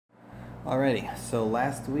Alrighty, so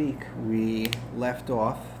last week we left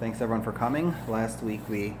off. Thanks everyone for coming. Last week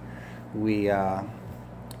we were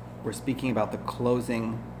speaking about the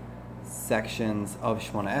closing sections of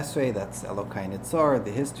Shmona Esrei. That's Elokai Nitzar,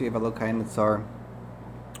 the history of Elokai Nitzar,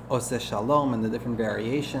 Oseh Shalom, and the different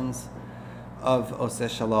variations of Oseh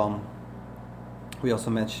Shalom. We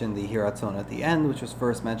also mentioned the Hiratzon at the end, which was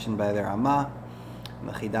first mentioned by the Ramah.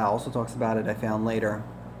 The Chida also talks about it, I found later.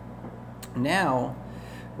 Now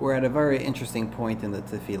we're at a very interesting point in the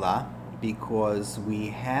Tefillah, because we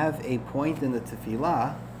have a point in the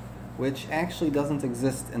Tefillah which actually doesn't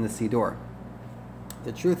exist in the Siddur.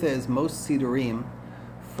 The truth is, most Siddurim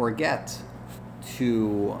forget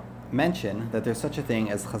to mention that there's such a thing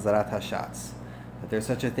as Chazarat HaShatz, that there's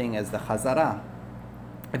such a thing as the Chazarah.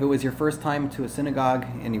 If it was your first time to a synagogue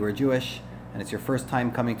and you were Jewish, and it's your first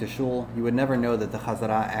time coming to shul, you would never know that the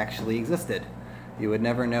Chazarah actually existed. You would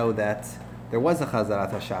never know that there was a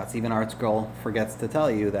Chazarat HaShatz. Even Art Scroll forgets to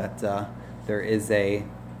tell you that there is a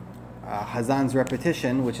Hazan's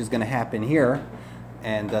repetition, which is going to happen here,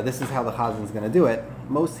 and this is how the Chazan's going to do it.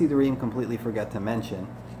 Most Siddurim completely forget to mention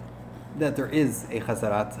that there is a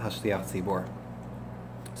Chazarat HaShliach Tzibur.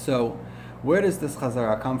 So, where does this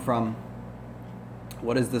Chazarah come from?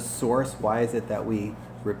 What is the source? Why is it that we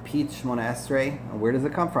repeat Shmona Esrei? And where does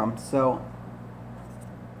it come from? So,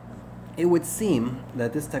 it would seem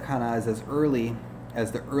that this takana is as early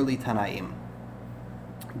as the early Tanaim,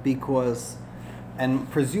 because,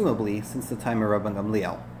 and presumably since the time of Rabban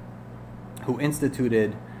Gamliel,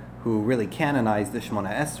 who really canonized the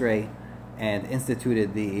Shmona Esrei and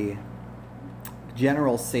instituted the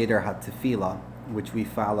general Seder HaTefillah, which we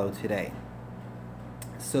follow today.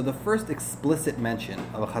 So the first explicit mention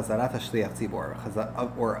of a Chazarat HaShliach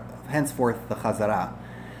Tzibur, or henceforth the Chazarah,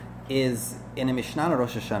 is in a Mishnah on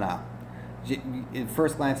Rosh Hashanah. At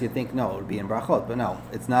first glance you'd think, no, it would be in Brachot, but no,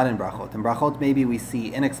 it's not in Brachot. In Brachot maybe we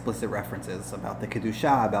see inexplicit references about the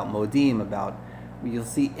Kedusha, about Modim, you'll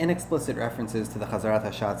see inexplicit references to the Chazarat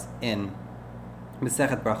HaShatz in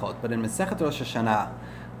Masechet Brachot. But in Masechet Rosh Hashanah,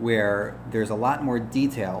 where there's a lot more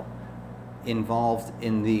detail involved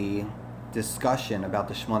in the discussion about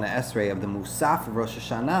the Shmona Esrei of the Musaf of Rosh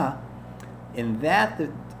Hashanah,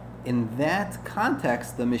 in that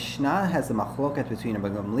context, the Mishnah has a machloket between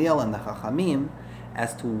Rabban Gamliel and the Chachamim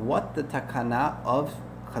as to what the takana of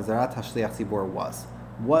Chazarat HaShliach Tzibur was.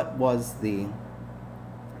 What was the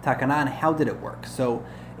takana and how did it work? So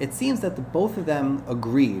it seems that both of them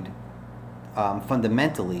agreed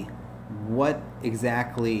fundamentally what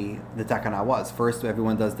exactly the takana was. First,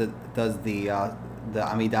 everyone does the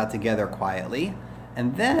Amidah together quietly,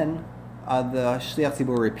 and then the Shliach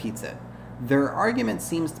Tzibur repeats it. Their argument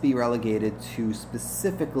seems to be relegated to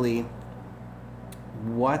specifically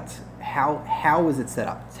how is it set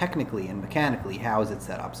up? Technically and mechanically, how is it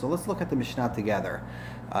set up? So let's look at the Mishnah together.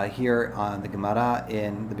 Here on the Gemara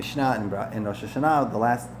in the Mishnah in Rosh Hashanah,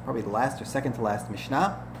 probably the last or second to last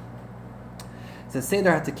Mishnah. It says Seder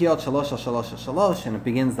HaTekiyot Shalosh Al Shalosh Al Shalosh, and it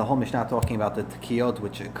begins the whole Mishnah talking about the Tekiyot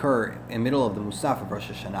which occur in the middle of the Musaf of Rosh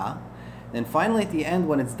Hashanah. Then finally at the end,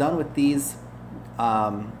 when it's done with these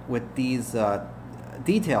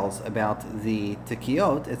details about the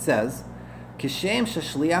Tekiyot, it says, Kishem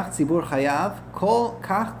sheshliach tzibur chayav,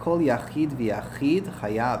 kach kol yachid v'yachid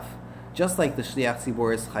chayav. Just like the shliach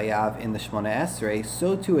tzibur is chayav in the Shmona Esrei,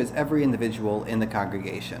 so too is every individual in the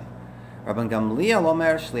congregation. Rabban Gamliel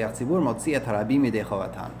omer shliach tzibur motzi et harabim midei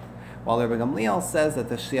chovatan. While Rabban Gamliel says that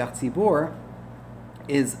the shliach tzibur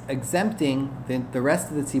is exempting the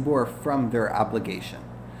rest of the tzibur from their obligation.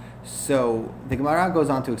 So the Gemara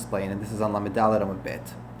goes on to explain, and this is on Lamed Daled Amud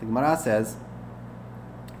Bet. The Gemara says,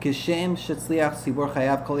 "Kishem shetzliach tzibur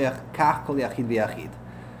chayav kach kol yachid v'yachid."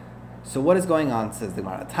 So what is going on? Says the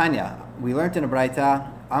Gemara. Tanya, we learned in a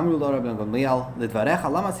Braita, Amru lo Rabban Gamliel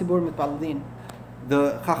lidvarecha lama tzibur mitpaladin.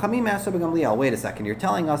 The Chachamim asked Rabban Gamliel, wait a second, you're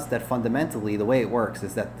telling us that fundamentally the way it works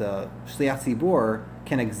is that the Shliach Tzibur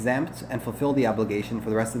can exempt and fulfill the obligation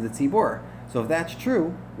for the rest of the Tzibur. So if that's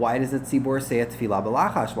true, why does the Tzibur say a tefillah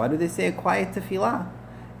b'lachash? Why do they say a quiet tefillah?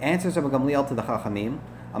 Answers Rabban Gamliel to the Chachamim,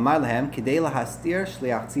 Amar lehem, kidei lahastir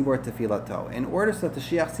shliach tzibur tefilato. In order so that the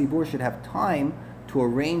shliach tzibur should have time to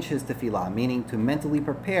arrange his tefillah, meaning to mentally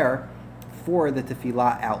prepare for the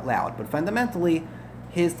tefillah out loud. But fundamentally,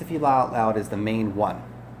 his tefillah out loud is the main one.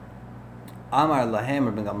 Amar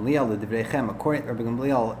lahem Rabban Gamliel l'divreichem. According Rabban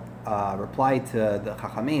Gamliel replied to the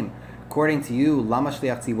Chachamim, according to you, lama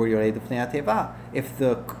shliach tzibur yorei d'fnei hateva. If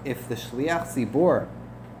the shliach tzibur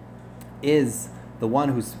is the one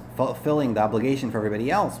who's fulfilling the obligation for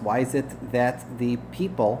everybody else, why is it that the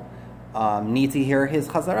people need to hear his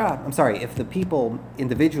chazarah? I'm sorry, if the people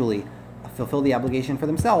individually fulfill the obligation for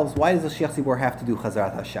themselves, why does the Shliach Tzibur have to do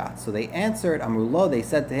Chazarat HaShatz? So they answered, Amrulo, they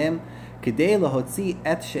said to him, Kidei lahotzi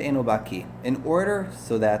et she'eno baki, in order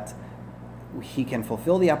so that he can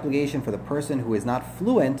fulfill the obligation for the person who is not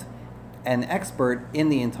fluent and expert in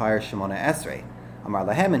the entire Shemona Esrei. Amar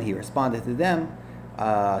lahem, and he responded to them,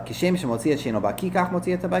 Kishem shemotzi et she'eno baki, kach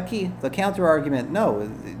motzi et baki. The counter argument,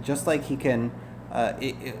 no, just like he can,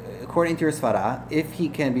 according to your svara, if he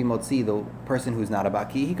can be motzi the person who's not a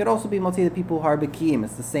baki, he could also be motzi the people who are bakiim.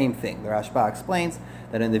 It's the same thing. The Rashba explains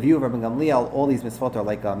that in the view of Rabbi Gamliel, all these mitzvot are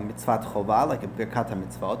like a mitzvat chova, like a birkat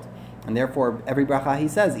mitzvot, and therefore every bracha he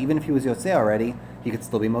says, even if he was yotzei already, he could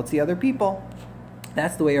still be motzi other people.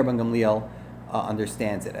 That's the way Rabbi Gamliel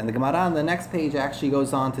understands it. And the Gemara on the next page actually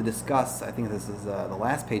goes on to discuss, I think this is the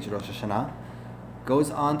last page of Rosh Hashanah, goes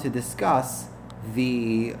on to discuss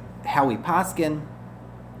how we paskin.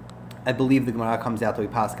 I believe the Gemara comes out to we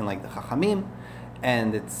paskin like the Chachamim,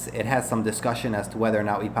 and it has some discussion as to whether or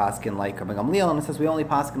not we paskin like Rabbi Gamliel, and it says we only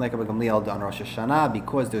paskin like Rabbi Gamliel on Rosh Hashanah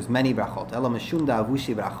because there's many brachot. Ela mishum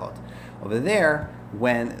da'avushi brachot. Over there,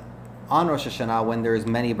 on Rosh Hashanah, when there's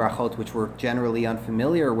many brachot which we're generally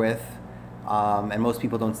unfamiliar with, and most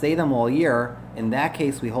people don't say them all year, in that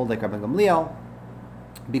case we hold like Rabbi Gamliel,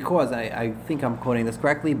 because, I think I'm quoting this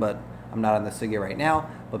correctly, but I'm not on the sugya right now,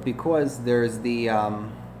 but because there's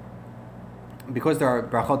because there are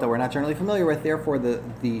brachot that we're not generally familiar with, therefore the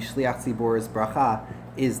Shliach Tzibur's bracha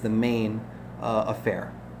is the main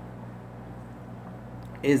affair,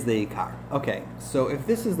 is the ikar. Okay, so if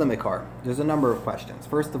this is the mikar, there's a number of questions.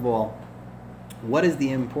 First of all, what is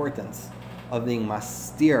the importance of being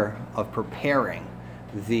mastir, of preparing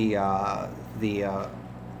the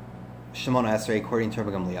Shemona Esrei according to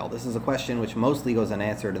Rabbi Gamliel? This is a question which mostly goes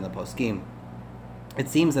unanswered in the poskim. It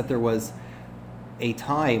seems that there was a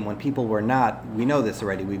time when people were not, we know this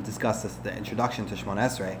already, we've discussed this, the introduction to Shemona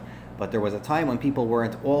Esrei, but there was a time when people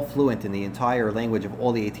weren't all fluent in the entire language of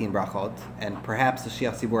all the 18 brachot, and perhaps the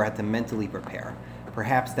Shliach Tzibur had to mentally prepare.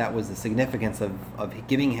 Perhaps that was the significance of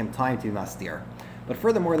giving him time to be mastir. But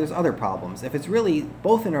furthermore, there's other problems. If it's really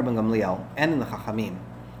both in Rabbi Gamliel and in the Chachamim,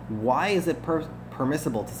 why is it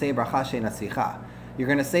permissible to say bracha she'eina tzricha? You're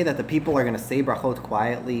going to say that the people are going to say brachot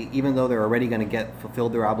quietly, even though they're already going to get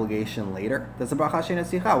fulfilled their obligation later. That's a bracha she'eina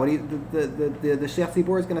tzricha. What the Shliach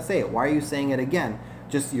Tzibur is going to say it. Why are you saying it again?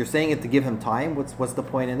 Just you're saying it to give him time. What's the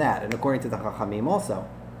point in that? And according to the Chachamim also,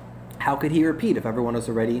 how could he repeat if everyone has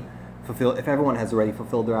already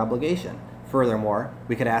fulfilled their obligation? Furthermore,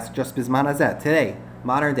 we could ask just bisman hazeh, today,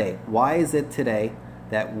 modern day, why is it today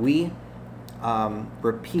that we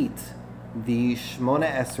repeat the Shemona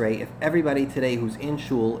Esrei if everybody today who's in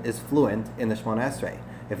shul is fluent in the Shemona Esrei?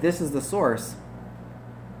 If this is the source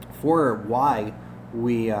for why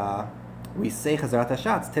we say Chazarat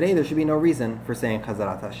HaShatz, today there should be no reason for saying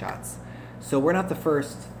Chazarat HaShatz. So we're not the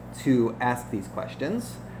first to ask these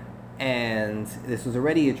questions, and this was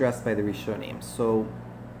already addressed by the Rishonim. So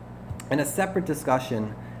in a separate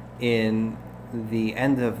discussion in the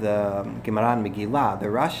end of the Gemara and Megillah, the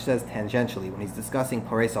Rash says tangentially, when he's discussing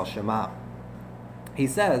Pares al Shema, he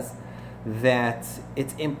says that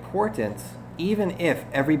it's important, even if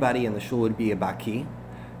everybody in the shul would be a baki,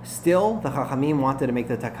 still the Chachamim wanted to make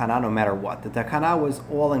the takana no matter what. The takana was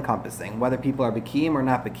all-encompassing, whether people are bakiim or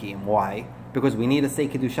not bakiim. Why? Because we need to say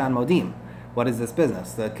Kedushan Modim. What is this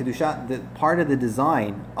business? The part of the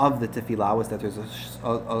design of the tefillah was that there's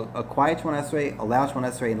a quiet Shemona Esrei, a loud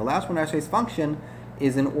Shemona Esrei, and the loud Shemona Esrei's function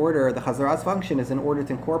is in order, the Chazarat's function is in order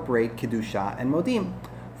to incorporate Kedusha and Modim.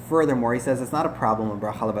 Furthermore, he says it's not a problem in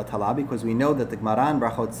bracha levatala because we know that the Gemara in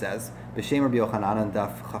Brachot says, B'shem Rabbi Yochanan and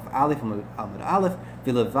Daf Chaf Aleph Amud Aleph,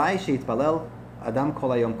 V'levai sheitpalel Adam kol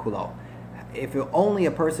hayom kulo. If only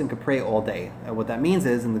a person could pray all day, and what that means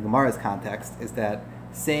is, in the Gemara's context, is that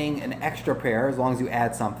saying an extra prayer, as long as you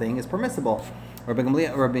add something, is permissible. Rabbi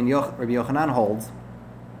Yochanan holds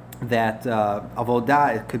that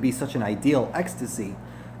avodah, it could be such an ideal ecstasy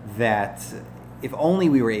that if only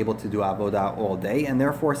we were able to do avodah all day, and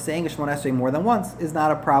therefore saying a Shemona Esrei more than once is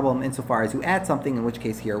not a problem insofar as you add something, in which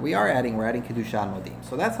case here we're adding Kedusha and Modim.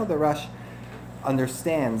 So that's how the Rosh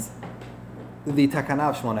understands the Takana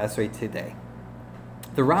of Shemona Esrei today.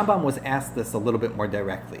 The Rambam was asked this a little bit more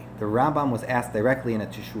directly. The Rambam was asked directly in a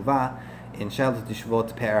Teshuvah, in Shel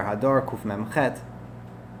Teshuvot Pe'er Hador Kuf Mem Chet.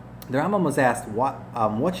 The Rambam was asked,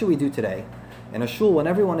 what should we do today in a shul when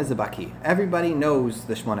everyone is a baki? Everybody knows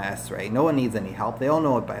the Shemona Esrei. No one needs any help. They all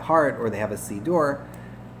know it by heart, or they have a sidur.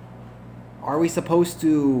 Are we supposed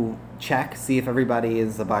to check, see if everybody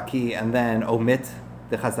is a baki, and then omit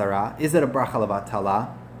the chazara? Is it a bracha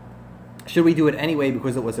levatala? Should we do it anyway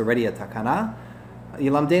because it was already a takana?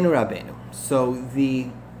 Yilamdenu Rabbeinu. So the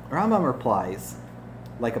Rambam replies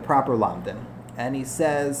like a proper lamdan, and he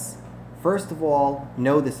says, first of all,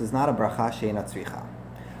 no, this is not a bracha she'ena tzricha.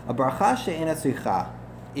 A bracha she'ena tzricha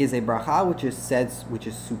is a bracha which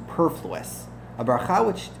is superfluous, a bracha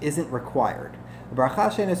which isn't required. A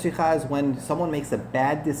bracha she'ena tzricha is when someone makes a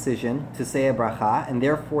bad decision to say a bracha, and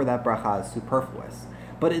therefore that bracha is superfluous.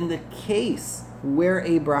 But in the case where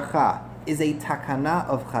a bracha is a takana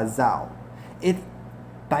of Chazal, it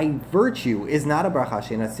by virtue is not a bracha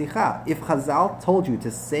she'ena tzricha. If Chazal told you to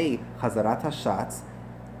say Chazarat HaShatz,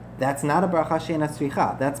 that's not a bracha she'ena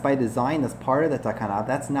tzricha. That's by design, that's part of the takana.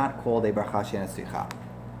 That's not called a bracha she'ena tzricha.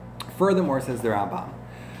 Furthermore, says the Rambam,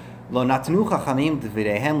 Lo natnu chachamim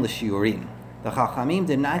dvirehem l'shiurim. The chachamim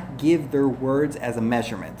did not give their words as a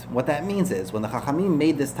measurement. What that means is, when the chachamim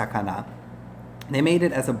made this takana, they made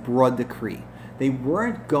it as a broad decree. They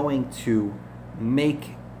weren't going to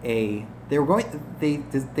make they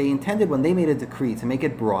intended, when they made a decree, to make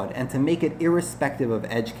it broad and to make it irrespective of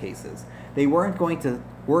edge cases. They weren't going to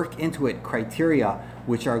work into it criteria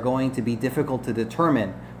which are going to be difficult to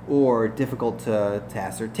determine or difficult to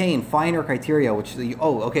ascertain, finer criteria which,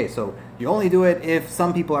 so you only do it if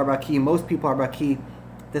some people are baki, most people are baki.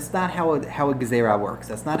 That's not how a gezerah works.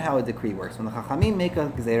 That's not how a decree works. When the chachamim make a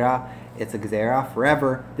gezerah, it's a gezerah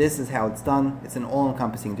forever. This is how it's done. It's an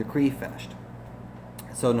all-encompassing decree, finished.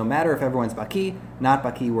 So no matter if everyone's baki, not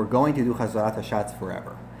baki, we're going to do Chazarat HaShatz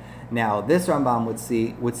forever. Now, this Rambam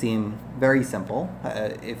would seem very simple.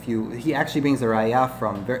 He actually brings a raya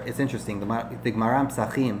from. It's interesting. The Gemara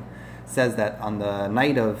Psachim says that on the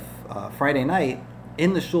night of Friday night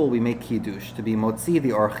in the shul we make kiddush to be motzi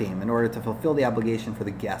the orchim in order to fulfill the obligation for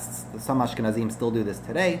the guests. Some Ashkenazim still do this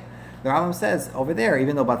today. The Rambam says over there,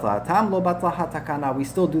 even though batla hatam lo batla hatakana, we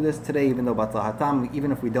still do this today, even though batla hatam,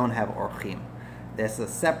 even if we don't have orchim. There's a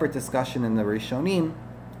separate discussion in the Rishonim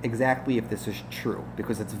exactly if this is true,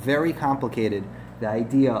 because it's very complicated, the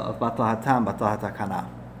idea of batla hatam, batla hatakana.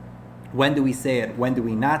 When do we say it? When do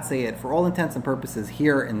we not say it? For all intents and purposes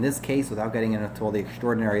here, in this case, without getting into all the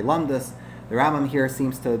extraordinary lumdus, the Rambam here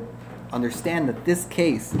seems to understand that this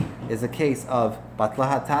case is a case of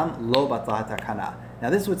batla hatam, lo batla hatakana. Now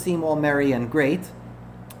this would seem all merry and great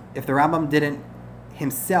if the Rambam didn't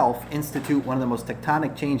himself institute one of the most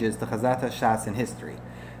tectonic changes to Chazarat HaShatz in history.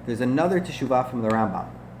 There's another teshuvah from the Rambam,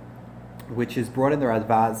 which is brought in the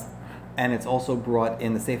Radvaz, and it's also brought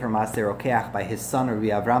in the Sefer Maaser Rokeach by his son Rabbi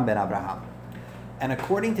Avram ben Abraham. And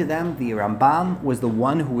according to them, the Rambam was the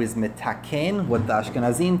one who is metaken, what the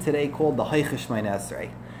Ashkenazim today call the Heichesh Shmona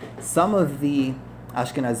Esrei. Some of the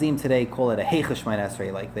Ashkenazim today call it a Heichesh Shmona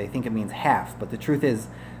Esrei, like they think it means half, but the truth is,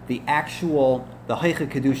 the Heicha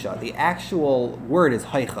Kedusha, the actual word is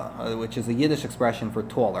Heicha, which is a Yiddish expression for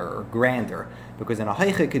taller or grander, because in a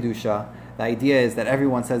Heicha Kedusha, the idea is that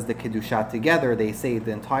everyone says the Kedusha together, they say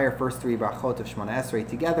the entire first three brachot of Shmona Esrei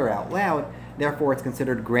together out loud, therefore it's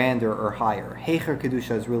considered grander or higher. Heicha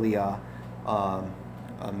Kedusha is really a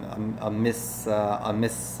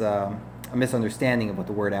misunderstanding of what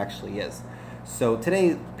the word actually is. So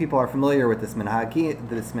today, people are familiar with this minhag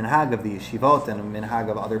of the yeshivot and a minhag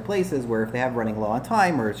of other places, where if they have running low on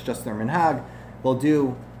time or it's just their minhag, they'll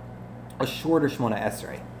do a shorter Shmona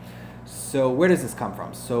Esrei. So where does this come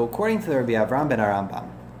from? So according to the Rabbi Avram ben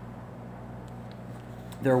Arambam,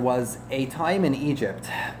 there was a time in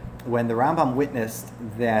Egypt when the Rambam witnessed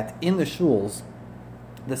that in the shuls,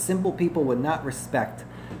 the simple people would not respect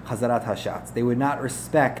Chazarat HaShatz. They would not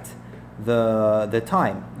respect the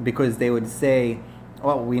time, because they would say,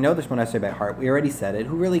 well, we know the Shmona Esrei by heart, we already said it,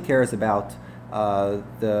 who really cares about the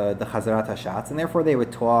Chazarat HaShatz? And therefore they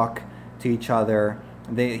would talk to each other.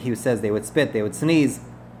 He says they would spit, they would sneeze,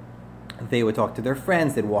 they would talk to their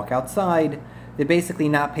friends, they'd walk outside, they'd basically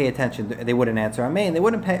not pay attention, they wouldn't answer Amen, they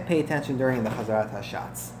wouldn't pay attention during the Chazarat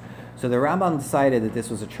HaShatz. So the Rambam decided that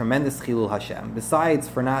this was a tremendous Chilul Hashem. Besides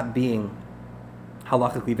for not being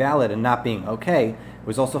halachically valid and not being okay, it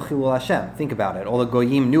was also Chilul Hashem. Think about it. All the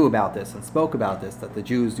Goyim knew about this and spoke about this, that the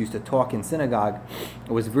Jews used to talk in synagogue.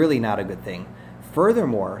 It was really not a good thing.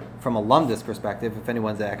 Furthermore, from a lumdus perspective, if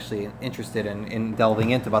anyone's actually interested in delving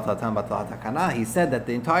into Batla Hatam, Batla Hatakana, he said that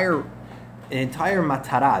the entire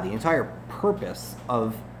matara, the entire purpose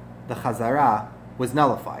of the Chazara was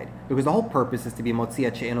nullified, because the whole purpose is to be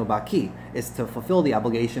Motzia She'enu Baki, is to fulfill the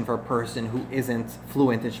obligation for a person who isn't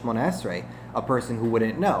fluent in Shmona Esrei, a person who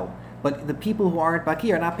wouldn't know. But the people who aren't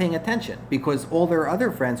Baki are not paying attention, because all their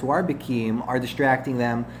other friends who are Bikim are distracting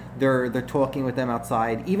them, they're talking with them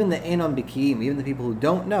outside. Even the Einon Bikim, even the people who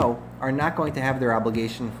don't know, are not going to have their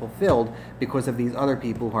obligation fulfilled because of these other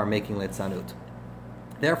people who are making Litzanut.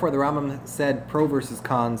 Therefore, the Rambam said pro versus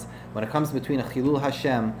cons. When it comes between a Chilul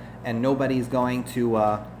Hashem and nobody's going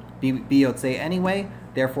to be yotzei anyway.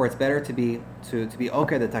 Therefore, it's better to be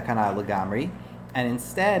oker the takana legamri, and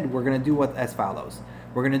instead we're going to do as follows.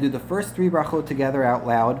 We're going to do the first 3 brachot together out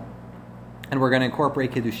loud, and we're going to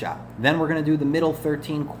incorporate kedusha. Then we're going to do the middle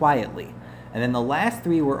 13 quietly, and then the last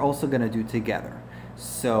 3 we're also going to do together.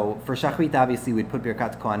 So for Shachrit, obviously, we'd put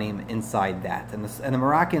Birkat Kohanim inside that, and the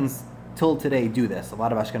Moroccans till today do this. A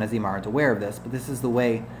lot of Ashkenazim aren't aware of this, but this is the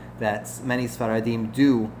way that many Sfaradim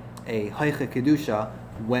do a Haicha Kedusha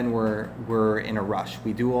when we're in a rush.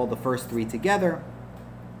 We do all the first 3 together,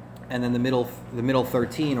 and then the middle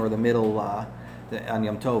 13 or the middle on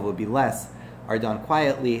Yom Tov would be less, are done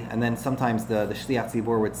quietly, and then sometimes the Shliach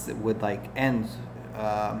Tzibur would like end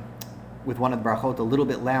with one of the brachot a little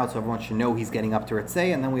bit loud, so everyone should know he's getting up to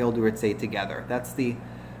Ritzei, and then we all do Ritzei together. That's the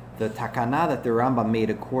takana that the Rambam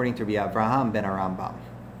made according to Rabbi Avraham ben Arambam.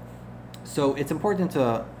 So it's important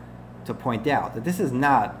to point out that this is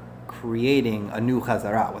not creating a new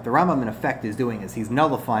Chazarah. What the Rambam in effect is doing is he's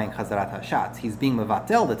nullifying Chazarat HaShatz. He's being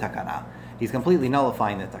mevatel the takana. He's completely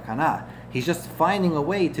nullifying the takana. He's just finding a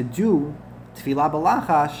way to do Tefillah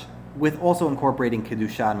B'Lachash with also incorporating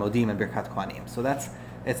Kedusha and Modim and Birkat Kohanim. So that's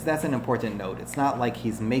an important note. It's not like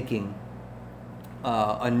he's making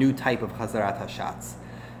a new type of Chazarat HaShatz.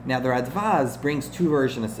 Now, the Radvaz brings 2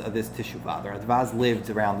 versions of this Teshuvah. The Radvaz lived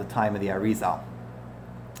around the time of the Arizal.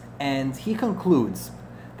 And he concludes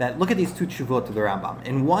that, look at these 2 Teshuvot of the Rambam.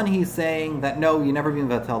 In one, he's saying that, no, you never been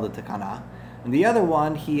vatel the Takana. In the other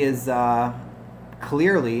one, he is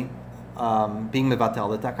clearly being mevatel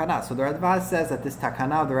the Takana. So the Radvaz says that this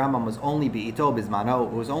Takana of the Rambam was only bi'ito bizmano.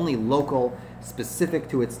 It was only local, specific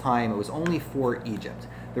to its time. It was only for Egypt.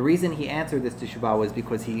 The reason he answered this Teshuvah was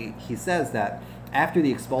because he says that after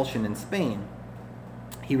the expulsion in Spain,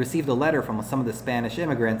 he received a letter from some of the Spanish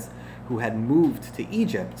immigrants who had moved to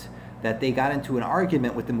Egypt, that they got into an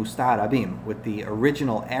argument with the Mustarabim, with the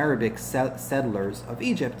original Arabic settlers of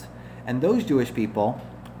Egypt, and those Jewish people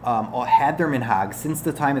had their minhag since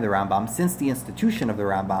the time of the Rambam, since the institution of the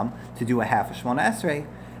Rambam, to do a half a Shmona Esrei,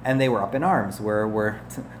 and they were up in arms.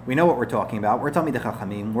 We know what we're talking about. We're Talmidei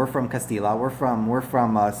Chachamim. We're from Castilla. We're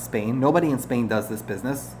from Spain. Nobody in Spain does this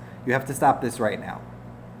business. You have to stop this right now.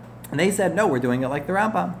 And they said, no, we're doing it like the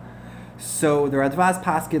Rambam. So the Radvaz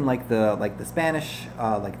paskin like the Spanish,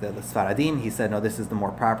 like the Sfaradim, he said, no, this is the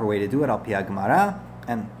more proper way to do it, al pi Gemara.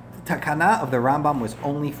 And the takana of the Rambam was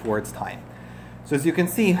only for its time. So as you can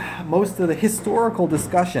see, most of the historical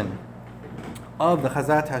discussion of the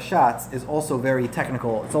Chazarat HaShatz is also very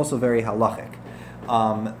technical. It's also very halachic.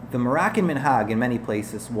 The Moroccan minhag in many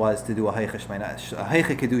places was to do a Haicha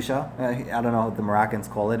Kedusha. I don't know what the Moroccans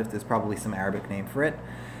call it, if there's probably some Arabic name for it.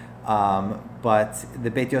 But the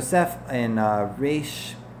Beit Yosef in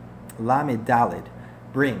Reish Lamed Dalid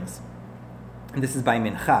brings, and this is by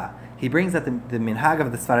Mincha, he brings that the minhag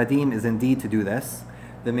of the Sfaradim is indeed to do this.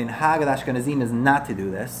 The minhag of the Ashkenazim is not to do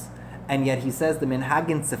this. And yet he says the minhag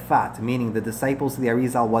in Tzefat, meaning the disciples of the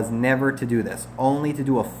Arizal, was never to do this, only to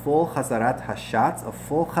do a full Chazarat HaShatz, a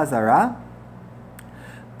full Chazarah,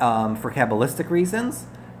 for Kabbalistic reasons,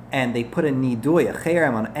 and they put a nidoy, a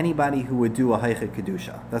cherem, on anybody who would do a Haicha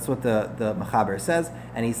Kedusha. That's what the Mechaber says,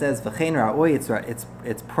 and he says v'chein ra'oi,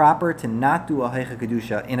 it's proper to not do a Haicha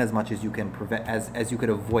Kedusha in as much as you can prevent, as you could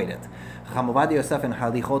avoid it. Chacham Ovadia Yosef in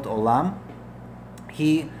Halachot Olam,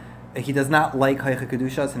 he does not like Haicha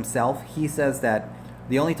Kedushas himself. He says that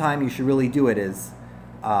the only time you should really do it is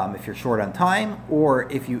if you're short on time, or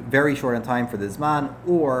if you very short on time for the Zman,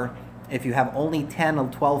 or if you have only 10 or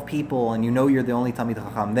 12 people and you know you're the only Talmid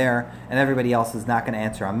Chacham there, and everybody else is not going to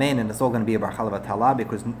answer Amen, and it's all going to be a Bar Chalav Tala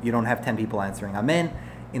because you don't have 10 people answering Amen.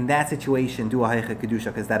 In that situation, do a Haicha Kedusha,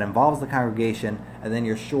 because that involves the congregation, and then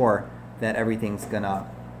you're sure that everyone's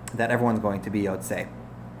going to be Yotzei.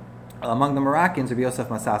 Among the Moroccans, Rabbi Yosef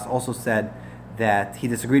Masas also said that he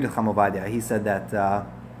disagreed with Chacham Ovadia. He said that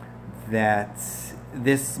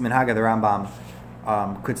this minhag of the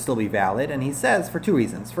Rambam could still be valid, and he says for 2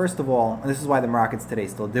 reasons. First of all, and this is why the Moroccans today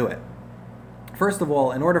still do it. First of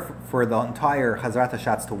all, in order for the entire Chazarat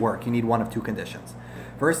HaShatz to work, you need one of 2 conditions.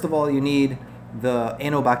 First of all, you need the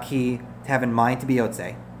Eno Baki to have in mind to be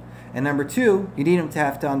Yotzei. And number 2, you need him to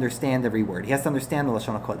have to understand every word. He has to understand the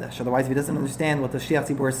Lashon HaKodesh. Otherwise, if he doesn't understand what the Shliach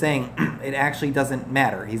Tzibur is saying, it actually doesn't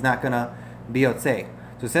matter. He's not going to be Yotzei.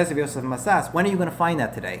 So it says Rabbi Yosef Masas, when are you going to find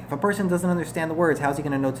that today? If a person doesn't understand the words, how's he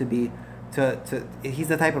going to know he's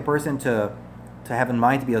the type of person to have in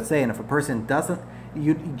mind to be Yotzei. And if a person doesn't,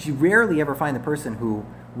 you rarely ever find a person who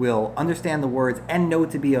will understand the words and know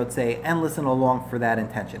to be Yotzei and listen along for that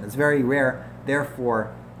intention. It's very rare.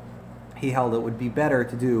 Therefore, he held it would be better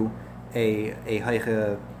to do a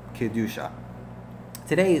Haicha Kedusha.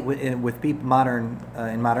 today, with people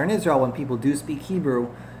in modern Israel, when people do speak Hebrew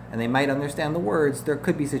and they might understand the words, there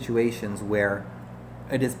could be situations where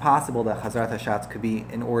it is possible that Chazarat HaShatz could be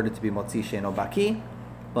in order to be Motzi She'eino Baki,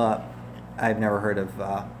 but I've never heard of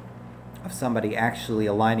somebody actually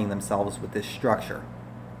aligning themselves with this structure.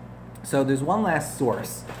 So there's one last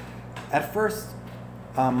source. At first,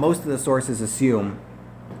 most of the sources assume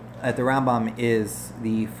that the Rambam is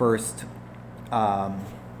the first,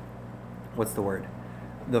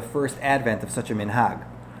 the first advent of such a minhag.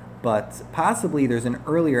 But possibly there's an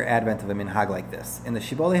earlier advent of a minhag like this. In the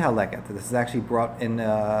Shibolei HaLeket, this is actually brought in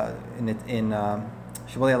Shibolei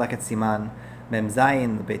HaLeket Siman Mem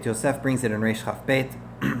Zayin. The Beit Yosef brings it in Reish Chaf Beit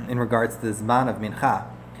in regards to the Zman of Mincha.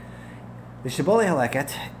 The Shibolei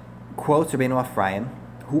HaLeket quotes Rabbeinu Ephraim,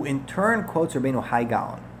 who in turn quotes Rabbeinu Hai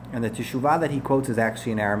Gaon. And the teshuvah that he quotes is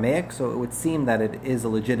actually in Aramaic, so it would seem that it is a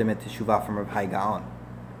legitimate teshuvah from Rav Hai Gaon.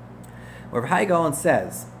 What Rav Hai Gaon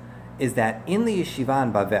says is that in the yeshiva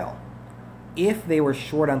in Bavel, if they were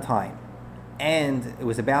short on time, and it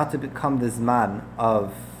was about to become the zman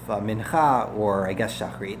of mincha, or I guess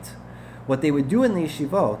shachrit, what they would do in the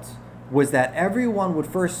yeshivot was that everyone would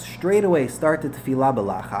first straight away start the tefillah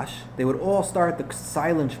b'lachash. They would all start the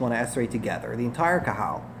silent Shemona Esrei together, the entire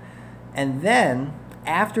kahal. And then,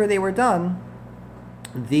 after they were done,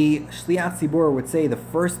 the Shliach Tzibur would say the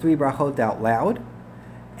first 3 brachot out loud,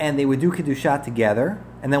 and they would do Kedusha together.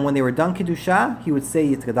 And then when they were done Kedusha, he would say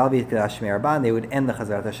Yitkadal v'Yitkadash Shmei Rabba, and they would end the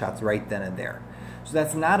Chazarat HaShatz right then and there. So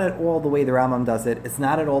that's not at all the way the Rambam does it. It's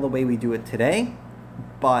not at all the way we do it today,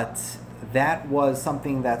 but that was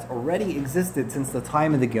something that's already existed since the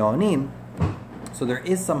time of the Geonim. So there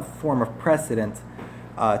is some form of precedent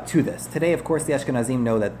to this. Today, of course, the Ashkenazim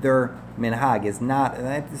know that their minhag is not,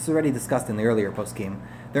 and this is already discussed in the earlier poskim,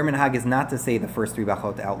 their minhag is not to say the first 3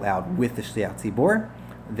 brachot out loud with the Shliach Tzibur.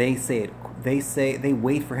 They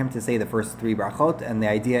wait for him to say the first 3 brachot, and the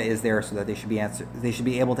idea is there so that they should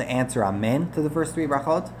be able to answer Amen to the first 3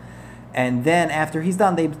 brachot. And then after he's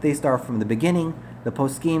done, they start from the beginning. The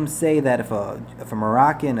poskim say that if a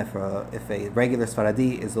Moroccan, if a regular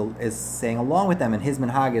Sfaradi is saying along with them, and his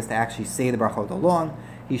minhag is to actually say the brachot along,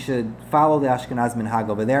 he should follow the Ashkenaz minhag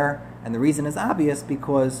over there. And the reason is obvious,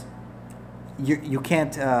 because you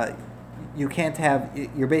can't have,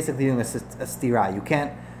 you're basically doing a stira.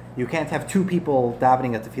 You can't have 2 people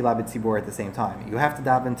davening at tefillah b'tzibur at the same time. You have to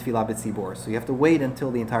daven tefillah b'tzibur. So you have to wait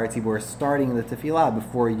until the entire tzibur is starting the tefillah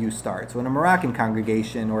before you start. So in a Moroccan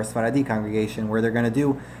congregation or a Sfaradi congregation where they're going to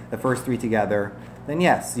do the first 3 together, then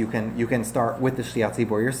yes, you can start with the Shliach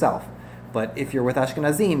Tzibur yourself. But if you're with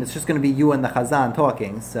Ashkenazim, it's just going to be you and the Chazan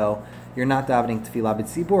talking, so you're not davening tefillah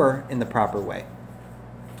b'tzibur in the proper way.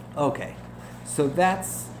 Okay, so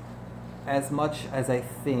that's as much as I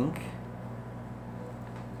think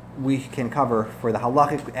we can cover for the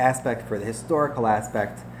halachic aspect, for the historical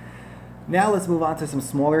aspect. Now let's move on to some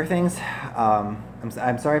smaller things.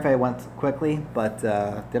 I'm sorry if I went quickly, but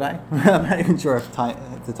did I? I'm not even sure if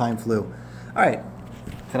the time flew. All right,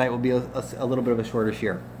 tonight will be a little bit of a shorter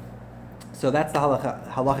shiur. So that's the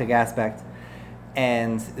halachic aspect,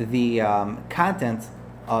 and the content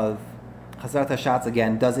of Chazarat HaShatz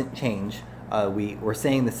again doesn't change. We're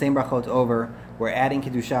saying the same brachot over. We're adding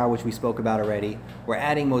Kedusha, which we spoke about already. We're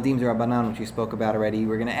adding Modim D'Rabbanan, which we spoke about already.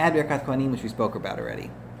 We're going to add Birkat Kohanim, which we spoke about already.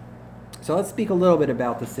 So let's speak a little bit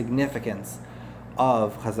about the significance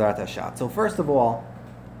of Chazarat HaShatz. So first of all,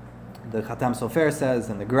 the Khatam Sofer says,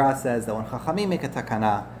 and the Gra says, that when Chachamim make a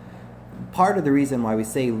takana, part of the reason why we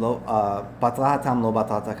say Batla Hatam Lo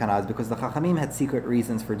Batla Takana is because the Chachamim had secret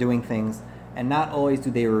reasons for doing things, and not always do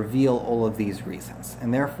they reveal all of these reasons.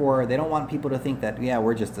 And therefore, they don't want people to think that,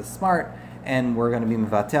 we're just as smart, and we're going to be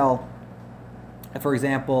mevatel. For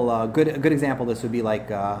example, a good example of this would be like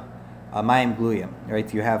mayim gluyim,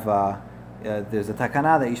 right? You have there's a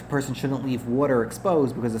takana that each person shouldn't leave water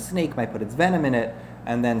exposed because a snake might put its venom in it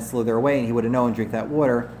and then slither away, and he would have known, drink that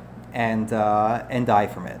water and die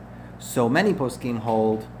from it. So many poskim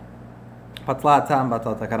hold patlatam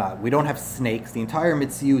batal takana. We don't have snakes. The entire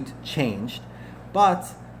mitziyut changed,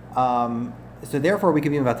 but so therefore we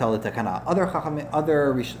could be mevatel the takana.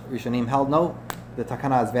 Other rishonim held no, the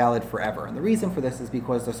takana is valid forever, and the reason for this is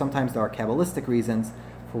because sometimes there are kabbalistic reasons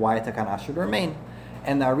for why a takana should remain,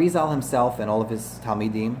 and the Arizal himself and all of his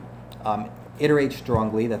talmidim iterate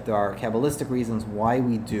strongly that there are kabbalistic reasons why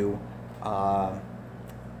we do Chazarat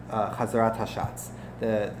HaShatz.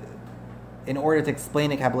 In order to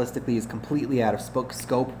explain it kabbalistically is completely out of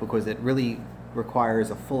scope, because it really requires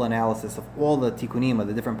a full analysis of all the tikkunim of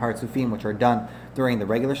the different partsufim which are done during the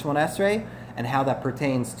regular Shemona Esrei, and how that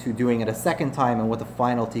pertains to doing it a second time and what the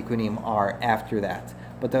final tikkunim are after that.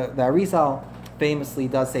 But the Arizal famously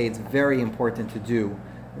does say it's very important to do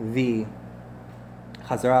the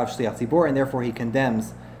Chazarat of Shliach Tzibur, and therefore he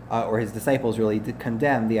condemns, or his disciples really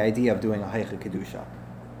condemn the idea of doing a Heicha Kedusha.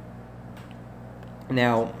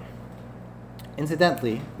 Now,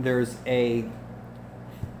 incidentally, there's a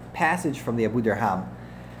passage from the Abu Dirham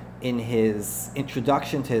in his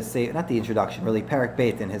introduction to his Sefer, not the introduction, really, Perek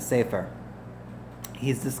Beit in his Sefer.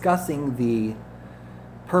 He's discussing the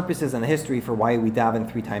purposes and the history for why we daven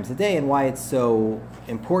 3 times a day and why it's so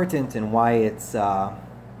important and why it's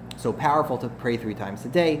so powerful to pray 3 times a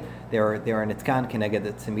day. They are nitkan keneged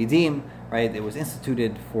the timidim, right? It was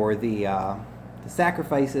instituted for the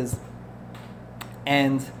sacrifices.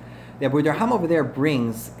 And the Abu Dirham over there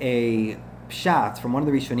brings a pshat from one of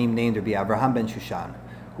the Rishonim named Rabbi Avraham ben Shushan,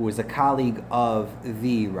 who was a colleague of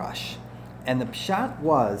the Rosh. And the pshat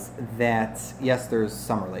was that, yes, there's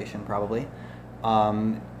some relation probably.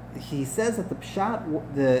 He says that the pshat,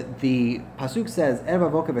 the pasuk says,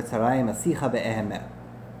 Erev avoker v'tzarayim asicha be'ehemeh.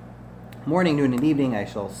 Morning, noon, and evening, I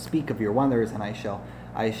shall speak of your wonders, and I shall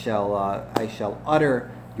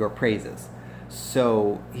utter your praises.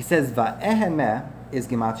 So he says, Va'ehemeh is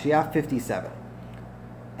Gematria 57.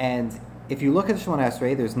 And if you look at the Shemona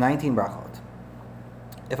Esrei, there's 19 brachot.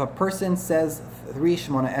 If a person says 3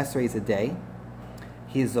 Shemona Esreis a day,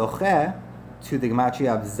 he is zocheh to the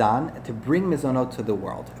Gematria of Zan to bring mizonot to the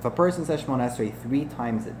world. If a person says Shemona Esrei 3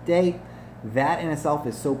 times a day, that in itself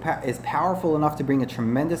is powerful enough to bring a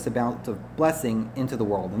tremendous amount of blessing into the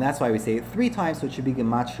world. And that's why we say it 3 times, so it should be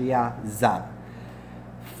Gematria Zan.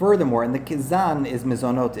 Furthermore, and the kizan is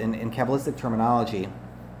mizonot in Kabbalistic terminology.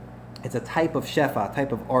 It's a type of shefa, a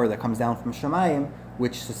type of or that comes down from Shemayim,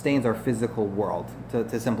 which sustains our physical world,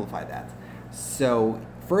 to simplify that. So,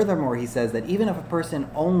 furthermore, he says that even if a person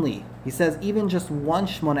even just 1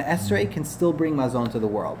 Shemona Esrei can still bring mazon to the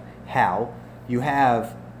world. How? You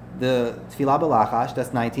have the Tefillah B'Lachash,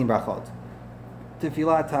 that's 19 brachot.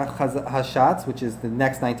 Tefillah HaShatz, which is the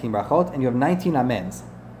next 19 brachot, and you have 19 amens.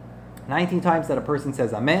 19 times that a person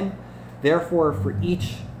says amen, therefore for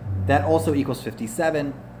each, that also equals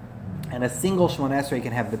 57, and a single Shemona Esrei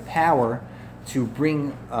can have the power to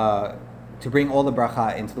bring all the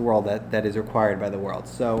bracha into the world that is required by the world.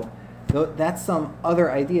 So that's some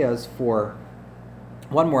other ideas for,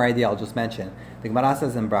 one more idea I'll just mention. The Gemara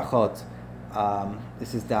says in brachot,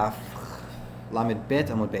 this is daf lamed bet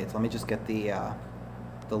amud bet. Let me just get the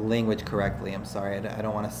language correctly. I'm sorry, I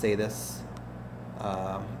don't want to say this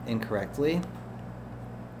incorrectly.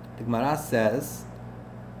 The Gemara says,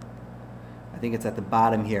 I think it's at the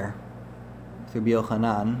bottom here, through Rabbi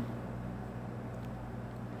Yochanan.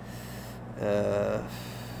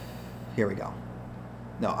 Here we go.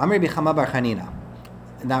 No, Amr Rabbi Chama bar Chanina,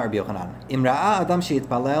 not Rabbi Yochanan. Imra'a adam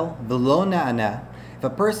she'itpalel v'lo na'ana. If a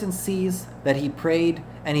person sees that he prayed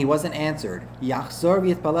and he wasn't answered, yachzor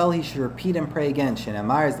v'yitpalel, he should repeat and pray again.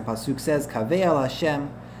 Shenamar, as the pasuk says, kaveh al Hashem,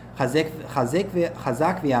 chazak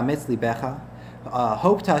v'yametz libecha.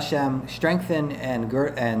 Hope to Hashem, strengthen and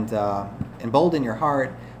embolden your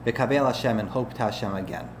heart. V'kaveh al Hashem, and hope to Hashem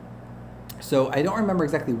again. So I don't remember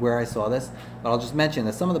exactly where I saw this, but I'll just mention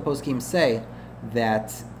that some of the poskim say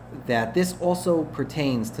that this also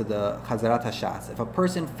pertains to the Chazarat HaShatz. If a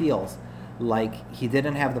person feels like he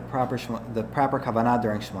didn't have the proper kavanah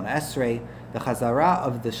during Shemona Esrei, the Chazara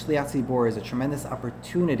of the Shliach Tzibur is a tremendous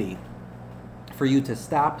opportunity for you to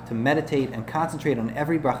stop, to meditate, and concentrate on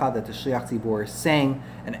every bracha that the Shliach Tzibur is saying,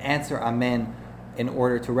 and answer Amen in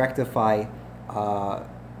order to rectify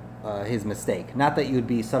his mistake. Not that you'd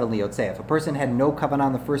be suddenly yotzei. If a person had no kavanah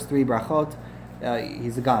on the first 3 brachot,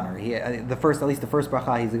 he's a goner. At least the first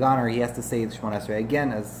bracha, he's a goner. He has to say the Shemona Esrei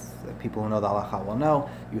again, as people who know the halacha will know.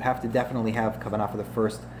 You have to definitely have kavanah for the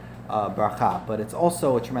first bracha. But it's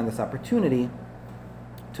also a tremendous opportunity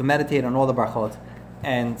to meditate on all the brachot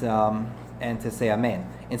and to say amen.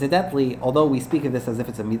 Incidentally, although we speak of this as if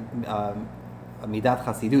it's a midat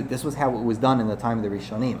chasidut, this was how it was done in the time of the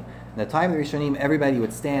Rishonim. In the time of the Rishonim, everybody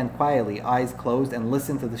would stand quietly, eyes closed, and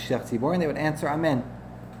listen to the Shliach Tzibur, and they would answer amen.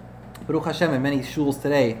 Baruch Hashem, in many shuls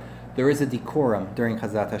today, there is a decorum during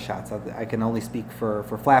Chazarat HaShatz. I can only speak for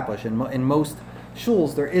Flatbush. In most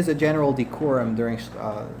shuls, there is a general decorum during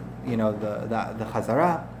the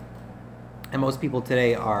Chazarah, and most people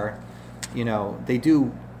today are, they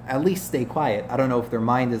do at least stay quiet. I don't know if their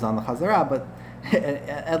mind is on the Chazarah, but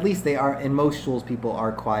at least they are. In most shuls, people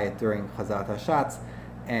are quiet during Chazarat HaShatz,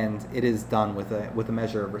 and it is done with a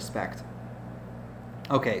measure of respect.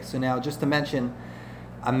 Okay, so now just to mention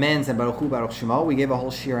amens and Baruch Hu, Baruch Shemo. We gave a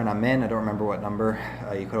whole shiur on amen. I don't remember what number.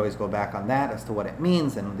 You could always go back on that as to what it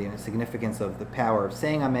means and the significance of the power of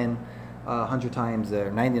saying amen 100 times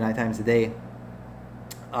or 99 times a day.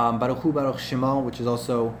 Baruch Hu Baruch Shemo, which is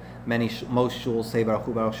also most shuls say Baruch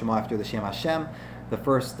Hu Baruch Shemo after the Shem Hashem. The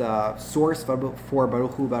first source for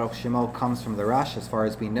Baruch Hu Baruch Shemo comes from the Rash, as far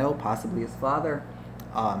as we know, possibly his father.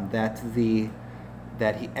 Every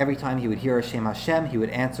time he would hear a Shem Hashem, he would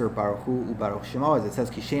answer Baruch Hu Baruch Shemo, as it says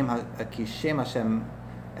Kishem Hashem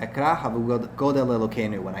Ekra Havu Godel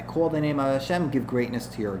Elokeinu. When I call the name of Hashem, give greatness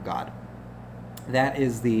to your God. That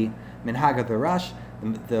is the Minhag of the Rash.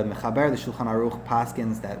 The Mechaber, the Shulchan Aruch,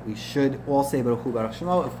 paskins that we should all say Baruch Hu Baruch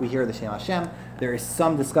Shemo if we hear the Shem Hashem. There is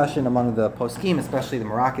some discussion among the poskim, especially the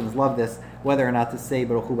Moroccans love this, whether or not to say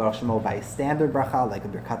Baruch Hu Baruch Shemo by standard bracha, like a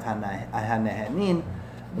Birkat HaNehenin.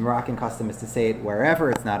 The Moroccan custom is to say it wherever,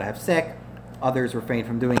 it's not a hefsek. Others refrain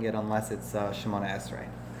from doing it unless it's Shemona Esrei.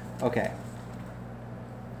 Okay.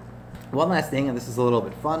 One last thing, and this is a little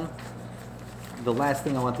bit fun. The last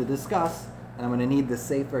thing I want to discuss, and I'm going to need this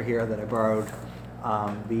sefer here that I borrowed,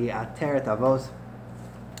 the Ateret Avos.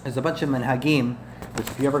 There's a bunch of Minhagim, which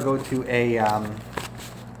if you ever go to a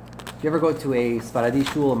Sfaradi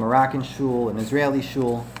shul, a Moroccan shul, an Israeli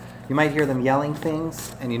shul, you might hear them yelling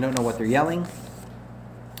things, and you don't know what they're yelling.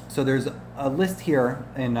 So there's a list here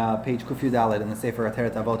in page Kuf Yudalet in the Sefer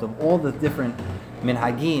Ateret Avot of all the different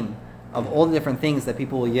Minhagim, of all the different things that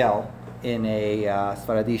people will yell in a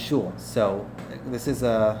Sfaradi shul. So this is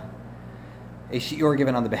a shiur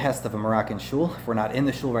given on the behest of a Moroccan shul. If we're not in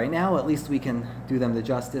the shul right now, at least we can do them the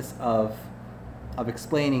justice of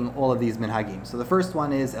explaining all of these minhagim. So the first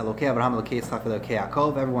one is Elokei Avraham, Elokei Yitzchak, Elokei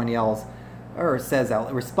Yaakov. Everyone yells or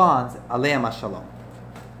responds Aleim HaShalom.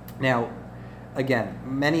 Now, again,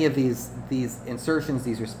 many of these insertions,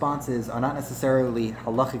 these responses are not necessarily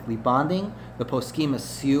halachically bonding. The poskim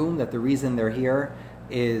assume that the reason they're here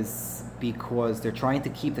is because they're trying to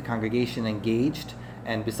keep the congregation engaged.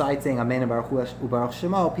 And besides saying Amen and Baruch Hu Baruch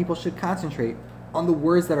Shemo, people should concentrate on the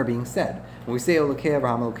words that are being said. When we say Elokei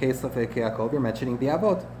Avraham, Elokei Yitzchak, Elokei Yaakov, you're mentioning the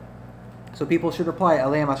Avot. So people should reply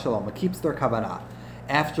Aleim HaShalom. It keeps their kavanah.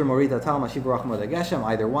 After Morid Tal Mashiv Rachmod Geshem,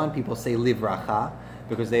 either one, people say Livracha,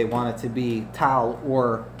 because they want it to be Tal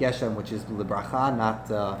or Geshem, which is Libracha, not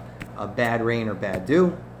a bad rain or bad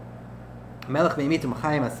dew. Melech Meimitum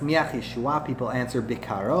Chaim Asmiach Yeshua, people answer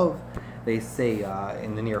Bikarov. They say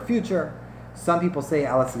in the near future. Some people say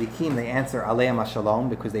Ala Tzadikim, they answer Aleim HaShalom,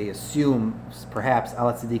 because they assume perhaps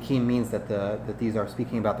Ala Tzadikim means that these are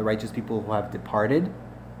speaking about the righteous people who have departed.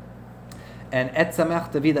 And Et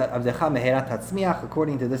Samech David Avdecha Meherat Tatzmiach,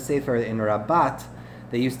 according to this sefer in Rabat,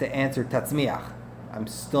 they used to answer Tatzmiach. I'm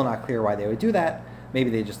still not clear why they would do that. Maybe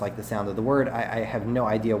they just like the sound of the word. I have no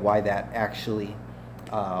idea why that actually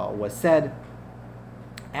was said.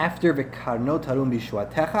 After V'karno Tarum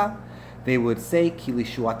Bishuatecha, they would say Ki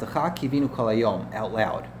Lishuatecha Kivinu Kol Hayom out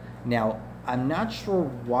loud. Now, I'm not sure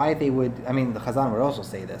why they would. I mean, the Chazan would also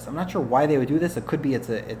say this. I'm not sure why they would do this. It could be it's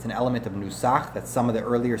an element of nusach, that some of the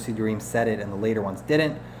earlier Sidurim said it and the later ones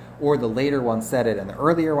didn't, or the later ones said it and the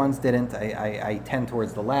earlier ones didn't. I tend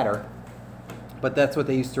towards the latter. But that's what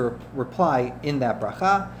they used to reply in that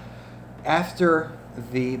bracha. After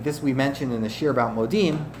this we mentioned in the shiur about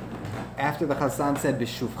Modim, after the Chazan said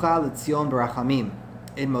B'shuvcha l'tzion b'rachamim,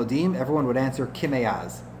 in Modim, everyone would answer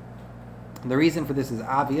Kimeyaz. The reason for this is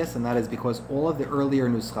obvious, and that is because all of the earlier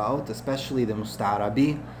Nuschaot, especially the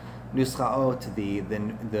Musta'arabi Nuschaot,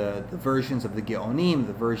 the versions of the Geonim,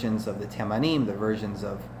 the versions of the Temanim, the versions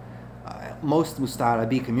of most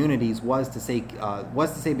Musta'arabi communities was to say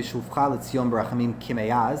B'shuvcha l'tzion b'rachamim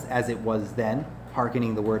Kimeyaz, as it was then,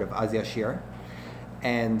 hearkening the word of Az Yashir.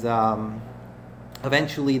 And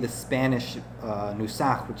eventually, the Spanish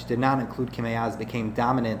Nusach, which did not include Kimeyaz, became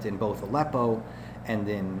dominant in both Aleppo and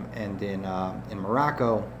in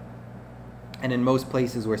Morocco, and in most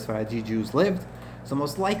places where Sfaradi Jews lived. So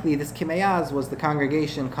most likely, this Kimeyaz was the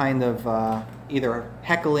congregation kind of either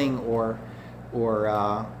heckling or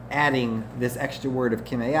adding this extra word of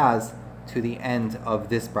Kimeyaz to the end of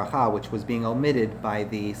this bracha, which was being omitted by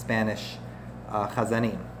the Spanish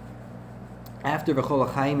Chazanim. After V'chol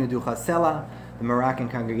HaChaim Yudu Chasela, the Moroccan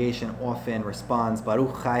congregation often responds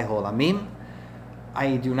Baruch Chai Holamim.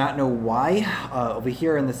 I do not know why. Over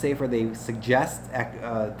here in the Sefer, they suggest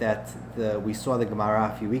that we saw the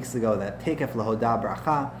Gemara a few weeks ago that Tekef Lahoda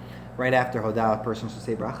Bracha, right after Hoda, a person should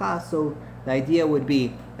say Bracha. So the idea would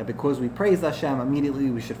be that because we praise Hashem,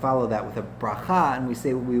 immediately we should follow that with a Bracha, and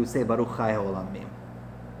we would say Baruch Chai Holamim.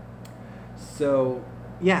 So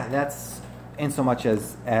yeah, that's in so much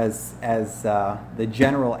as the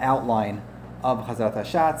general outline of Chazarat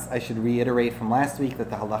HaShatz. I should reiterate from last week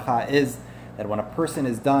that the halacha is that when a person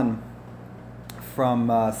is done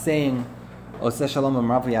from saying Oseh Shalom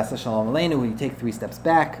Amrav Yaseh Shalom Aleinu, when you take 3 steps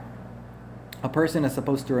back, a person is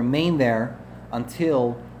supposed to remain there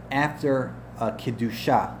until after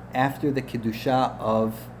Kiddusha, after the Kiddusha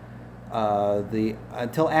of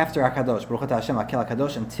until after Hakadosh, Baruch Atah Hashem Akel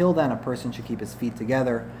Hakadosh. Until then, a person should keep his feet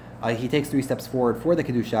together. He takes 3 steps forward for the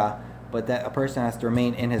Kiddusha, but that a person has to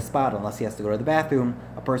remain in his spot unless he has to go to the bathroom.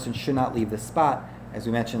 A person should not leave the spot, as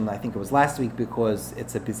we mentioned, I think it was last week, because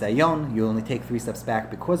it's a bizayon. You only take 3 steps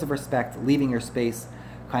back because of respect. Leaving your space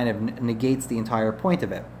kind of negates the entire point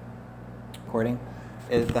of it. According,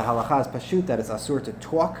 the halacha is pashut that it's asur to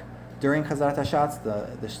talk during Chazarat HaShatz.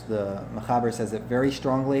 The Mechaber says it very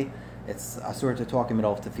strongly. It's asur to talk in the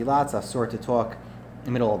middle of tefillah. It's asur to talk in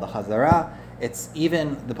the middle of the Chazarah. It's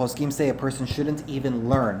even, the poskim say a person shouldn't even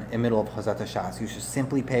learn in the middle of Chazarat HaShatz. You should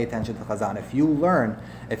simply pay attention to the Chazan.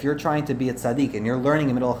 If you're trying to be a tzaddik and you're learning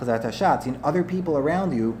in the middle of Chazarat HaShatz, other people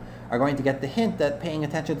around you are going to get the hint that paying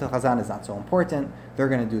attention to the Chazan is not so important. They're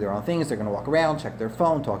going to do their own things. They're going to walk around, check their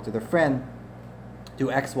phone, talk to their friend,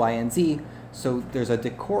 do X, Y, and Z. So there's a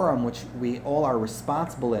decorum which we all are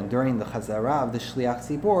responsible in during the Chazarah of the Shliach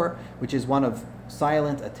Tzibur, which is one of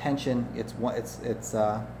silent attention. It's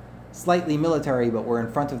slightly military, but we're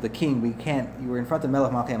in front of the king. We're in front of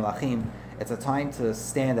Melech Malchei Melachim. It's a time to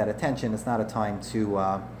stand at attention. It's not a time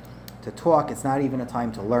to talk. It's not even a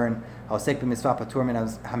time to learn. Ha'osek b'mitzvah patur min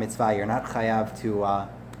hamitzvah. You're not chayav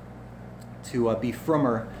to be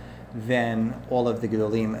frummer than all of the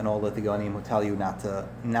Gedolim and all of the Gonim who tell you not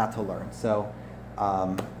to learn. So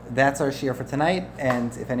that's our shiur for tonight.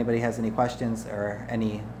 And if anybody has any questions or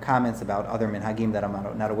any comments about other minhagim that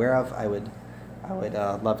I'm not aware of, I would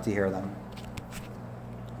love to hear them.